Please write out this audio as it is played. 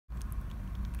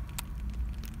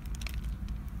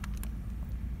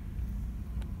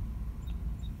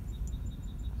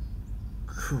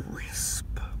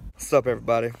crisp. What's up,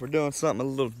 everybody? We're doing something a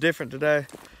little different today.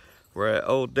 We're at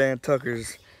old Dan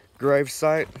Tucker's grave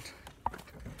site.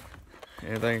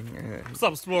 What's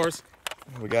up, explorers?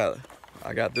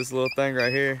 I got this little thing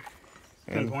right here.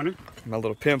 Pinpointer. My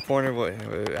little pinpointer.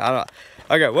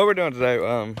 Okay, what we're doing today,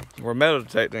 we're metal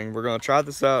detecting. We're gonna try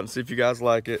this out and see if you guys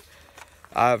like it.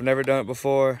 I've never done it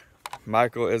before.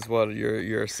 Michael is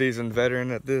you're a seasoned veteran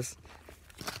at this.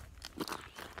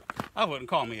 I wouldn't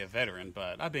call me a veteran,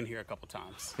 but I've been here a couple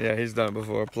times. Yeah, he's done it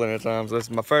before plenty of times. This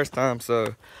is my first time,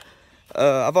 so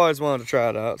I've always wanted to try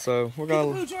it out. So we're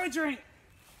gonna. Blue Joy drink.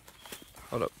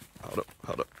 Hold up.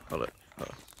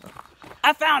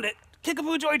 I found it.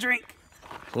 Kickapoo Joy drink.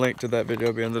 Link to that video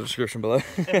will be in the description below.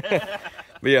 But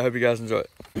yeah, I hope you guys enjoy it.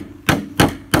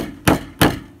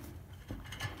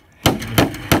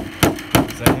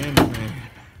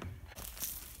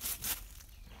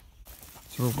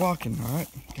 So we're walking, all right?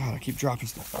 God, I keep dropping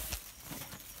stuff.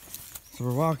 So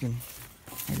we're walking.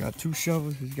 I got 2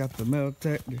 shovels. He's got the metal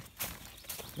detector.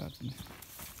 Got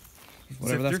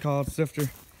whatever that's called, sifter.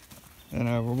 And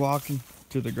we're walking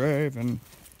to the grave, and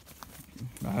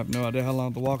I have no idea how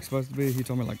long the walk's supposed to be. He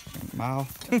told me like a mile.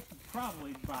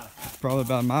 Probably about a half. Probably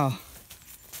about a mile.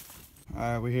 All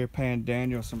right, we're here paying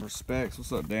Daniel some respects.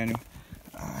 What's up, Daniel?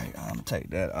 All right, I'm gonna take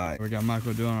that. All right, we got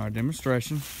Michael doing our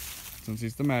demonstration since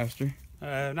he's the master.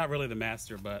 Not really the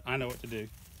master, but I know what to do.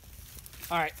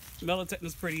 All right, metal detecting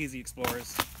is pretty easy,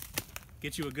 explorers.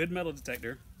 Get you a good metal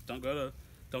detector. Don't get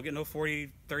no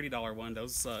 $40, $30 one.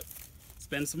 Those suck.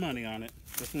 Spend some money on it.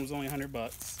 This one was only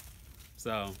 $100,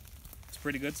 so it's a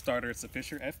pretty good starter. It's a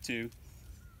Fisher F2.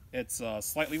 It's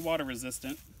slightly water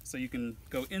resistant, so you can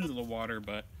go into the water,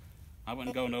 but I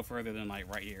wouldn't go no further than like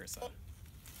right here. So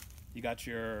you got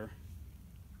your.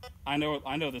 I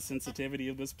know the sensitivity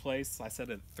of this place. I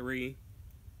set it 3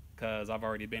 because I've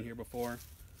already been here before.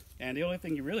 And the only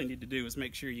thing you really need to do is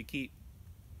make sure you keep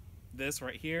this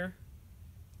right here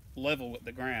level with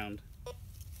the ground.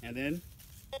 And then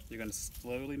you're going to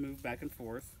slowly move back and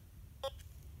forth.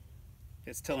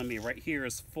 It's telling me right here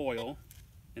is foil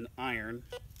and iron,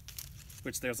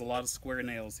 which there's a lot of square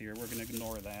nails here. We're going to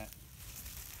ignore that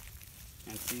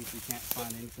and see if we can't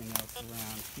find anything else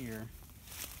around here.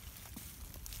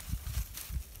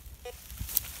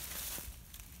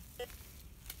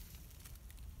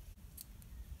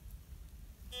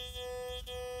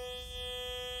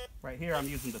 Right here I'm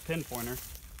using the pinpointer.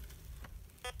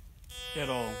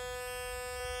 It'll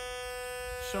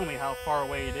show me how far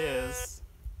away it is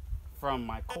from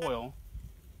my coil.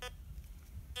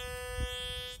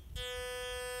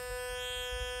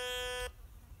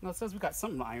 Now it says we got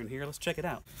some iron here. Let's check it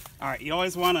out. Alright, you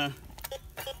always want to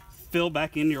fill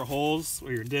back in your holes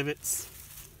or your divots.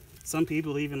 Some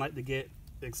people even like to get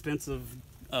expensive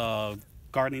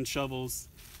gardening shovels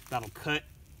that'll cut.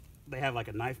 They have like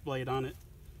a knife blade on it,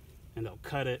 and they'll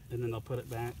cut it and then they'll put it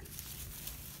back.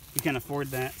 We can't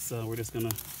afford that, so we're just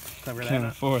gonna cover that up. Can't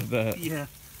afford that. Yeah,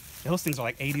 those things are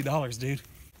like $80, dude.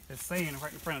 It's saying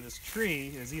right in front of this tree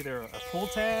is either a pull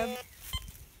tab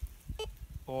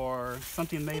or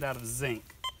something made out of zinc,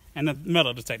 and the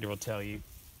metal detector will tell you.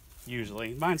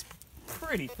 Usually, mine's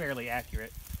fairly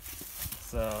accurate.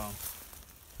 So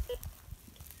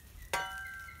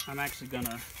I'm actually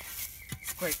gonna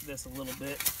scrape this a little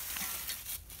bit.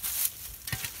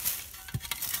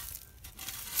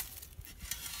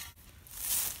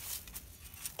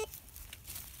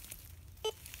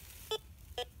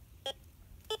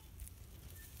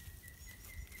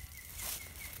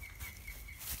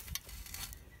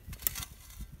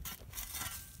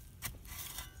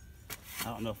 I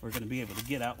don't know if we're going to be able to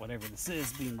get out whatever this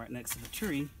is being right next to the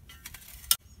tree.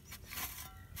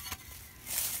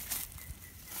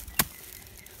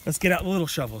 Let's get out the little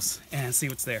shovels and see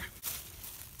what's there.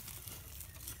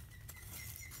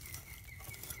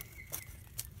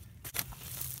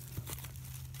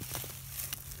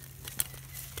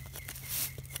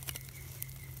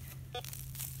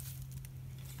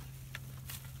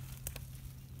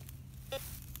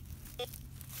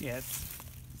 Yeah, it's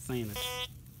saying it.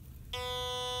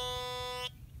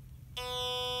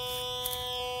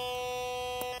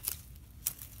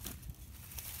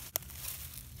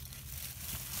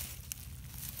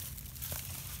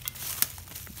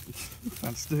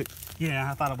 Found a stick.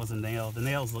 Yeah, I thought it was a nail. The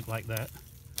nails look like that.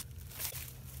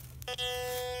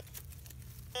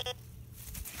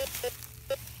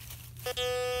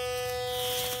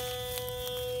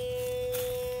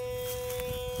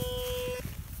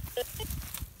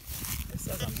 It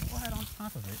says I'm right on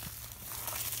top of it.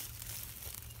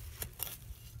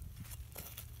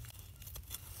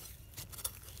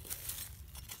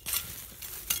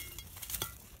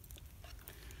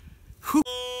 Whew.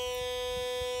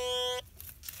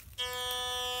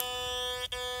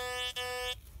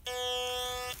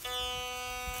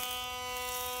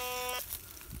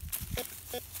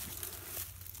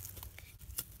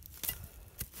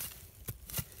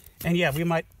 And yeah, we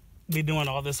might be doing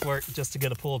all this work just to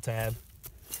get a pull tab,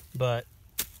 but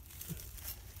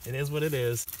it is what it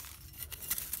is.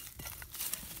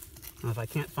 Now, if I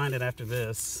can't find it after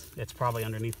this, it's probably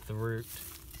underneath the root.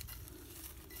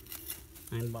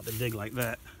 I ain't about to dig like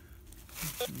that.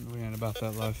 We ain't about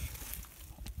that life.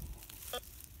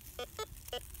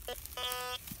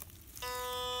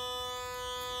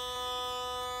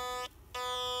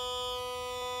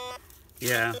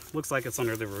 Yeah, looks like it's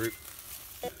under the root.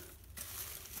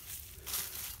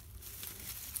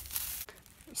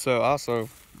 So also,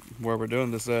 where we're doing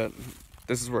this at,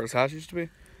 this is where his house used to be?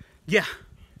 Yeah,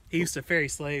 he used to ferry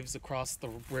slaves across the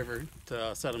river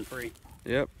to set them free.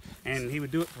 Yep. And he would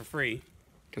do it for free.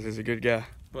 Because he's a good guy.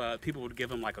 But people would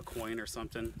give him like a coin or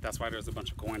something. That's why there's a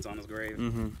bunch of coins on his grave.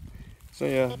 Mm-hmm. So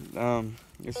yeah,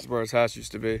 this is where his house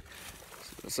used to be.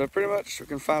 So pretty much we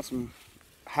can find some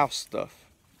house stuff.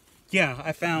 Yeah,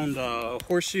 I found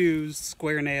horseshoes,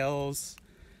 square nails,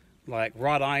 like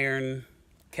wrought iron,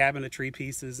 cabinetry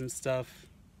pieces and stuff.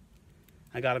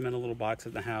 I got them in a little box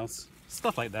at the house.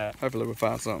 Stuff like that. Hopefully we'll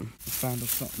find something. Find us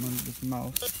something under this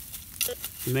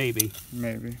moss. Maybe.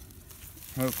 Maybe.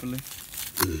 Hopefully.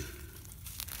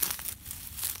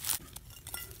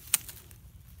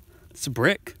 It's a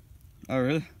brick. Oh,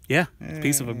 really? Yeah, it's a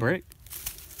piece of a brick.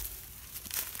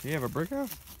 You have a brick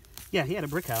house? Yeah, he had a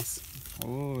brick house.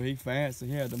 Oh, he fancy.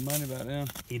 He had the money about him.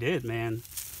 He did, man.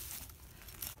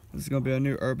 This is going to be our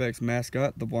new Urbex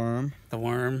mascot, the worm. The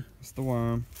worm. It's the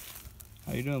worm.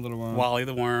 How you doing, little worm? Wally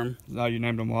the worm. No, you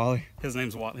named him Wally? His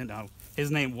name's Wally. No,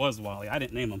 his name was Wally. I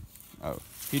didn't name him. Oh,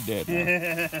 he dead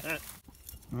now.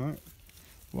 All right.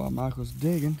 While Michael's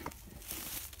digging,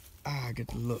 I get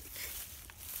to look.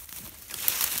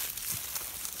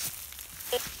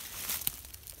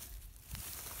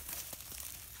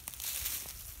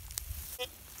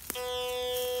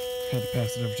 Had to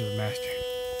pass it over to the master.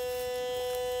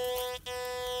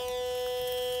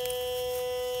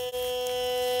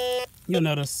 You'll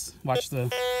notice, watch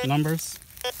the numbers.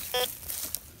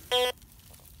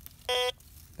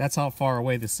 That's how far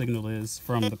away the signal is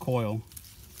from the coil.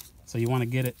 So you want to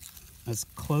get it as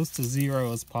close to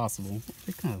 0 as possible. Where'd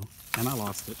it go? And I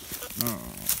lost it. Oh.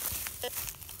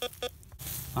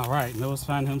 All right, Noah's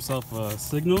found himself a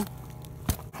signal.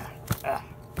 Ah.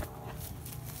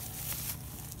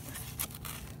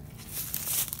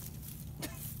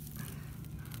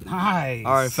 Nice.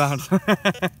 All right, found.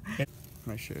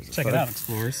 Make sure it's Check it out,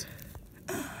 explorers.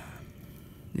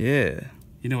 Yeah.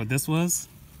 You know what this was?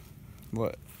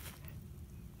 What?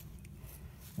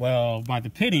 Well, by the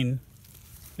pitting,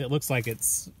 it looks like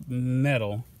it's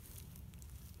metal.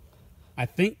 I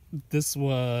think this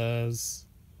was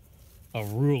a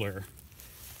ruler.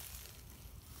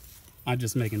 I'm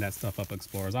just making that stuff up,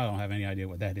 explorers. I don't have any idea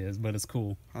what that is, but it's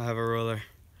cool. I have a ruler.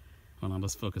 Hold on,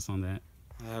 let's focus on that.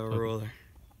 I have a ruler.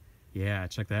 Yeah,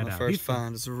 check that My out. first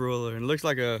find is a ruler. It looks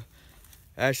like a,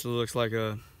 actually looks like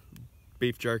a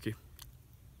beef jerky.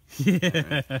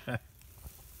 Yeah.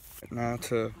 Now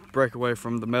to break away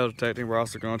from the metal detecting, we're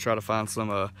also going to try to find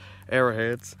some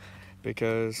arrowheads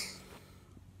because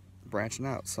branching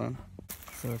out, son.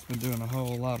 So it's been doing a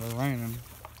whole lot of raining.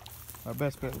 Our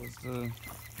best bet was to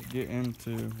get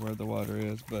into where the water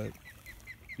is, but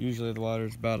usually the water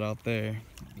is about out there.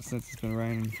 But since it's been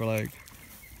raining for like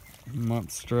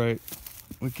months straight,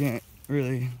 we can't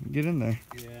really get in there.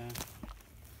 Yeah.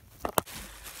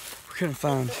 We couldn't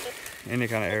find any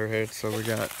kind of arrowhead, so we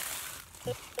got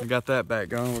that back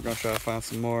going. We're gonna try to find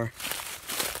some more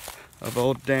of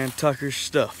old Dan Tucker's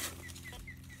stuff.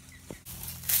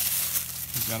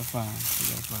 We gotta find.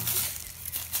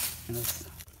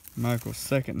 Michael's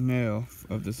second nail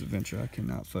of this adventure. I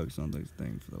cannot focus on these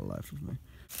things for the life of me.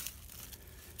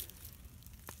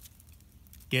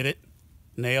 Get it?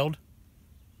 Nailed?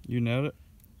 You nailed it?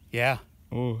 Yeah.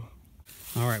 Oh.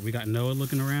 All right, we got Noah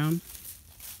looking around.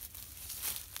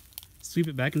 Sweep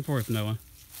it back and forth, Noah.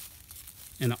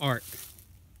 In an arc.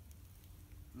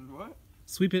 What?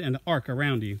 Sweep it in an arc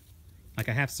around you. Like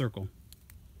a half circle.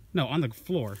 No, on the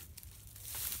floor.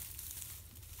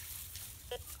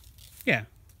 Yeah.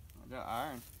 I got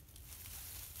iron.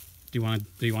 Do you want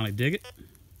to dig it?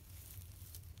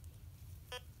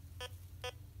 It's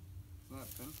not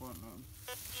pinpoint nothing.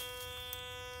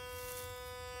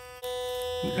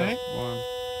 Okay. One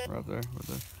right there,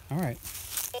 All right.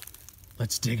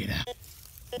 Let's dig it out.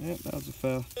 Yep, that was a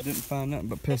fail. Didn't find nothing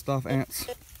but pissed off ants.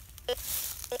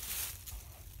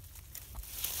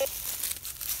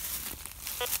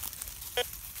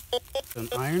 An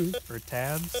iron for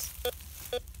tabs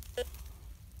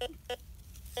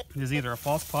is either a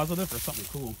false positive or something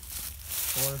cool.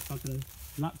 Or something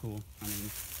not cool. I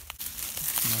mean,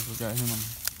 Might as well got him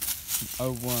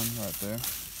 01 right there.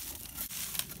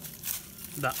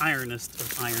 The ironest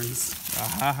of irons.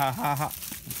 Ah, ha, ha, ha, ha.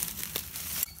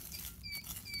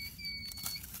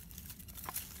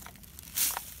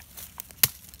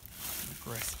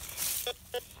 Aggressive.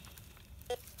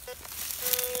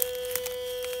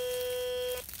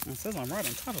 It says I'm right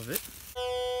on top of it.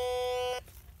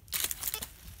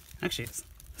 Actually, it's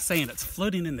saying it's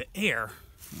floating in the air.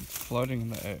 It's floating in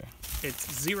the air.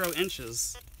 It's 0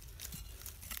 inches.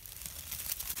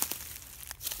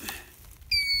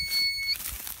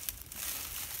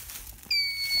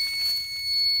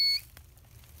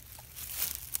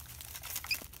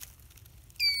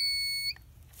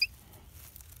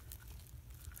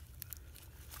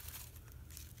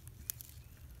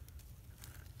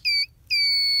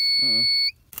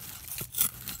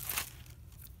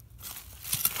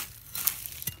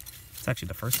 It's actually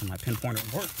the first time my pin pointer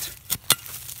worked.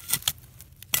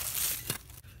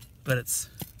 But it's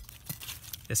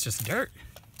just dirt.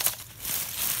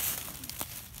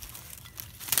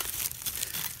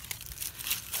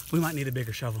 We might need a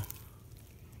bigger shovel.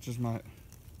 Just might.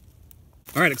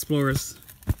 All right, explorers.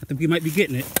 I think we might be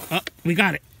getting it. Oh, we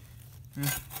got it.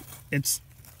 Yeah. It's...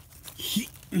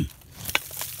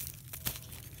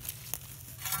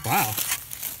 Wow.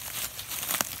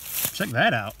 Check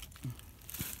that out.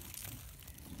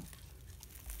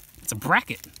 It's a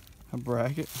bracket. A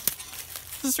bracket?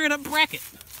 It's a straight up bracket.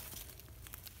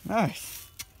 Nice.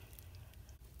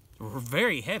 We're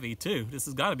very heavy too. This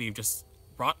has got to be just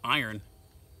wrought iron.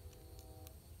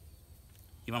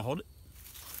 You want to hold it?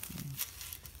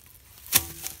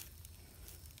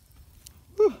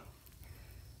 Whew.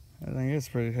 I think it's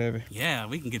pretty heavy. Yeah,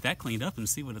 we can get that cleaned up and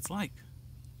see what it's like.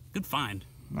 Good find.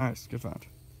 Nice, good find.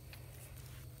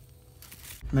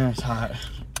 Man, it's hot.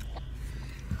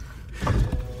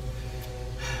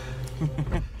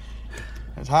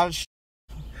 It's hot as shit.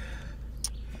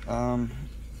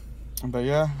 But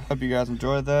yeah, hope you guys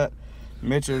enjoyed that.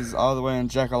 Mitch is all the way in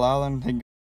Jekyll Island. He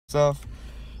himself.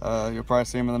 You'll probably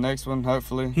see him in the next one,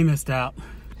 hopefully. He missed out.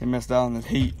 He missed out on the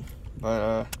heat.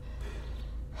 But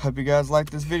hope you guys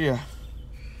liked this video.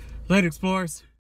 Later, explorers.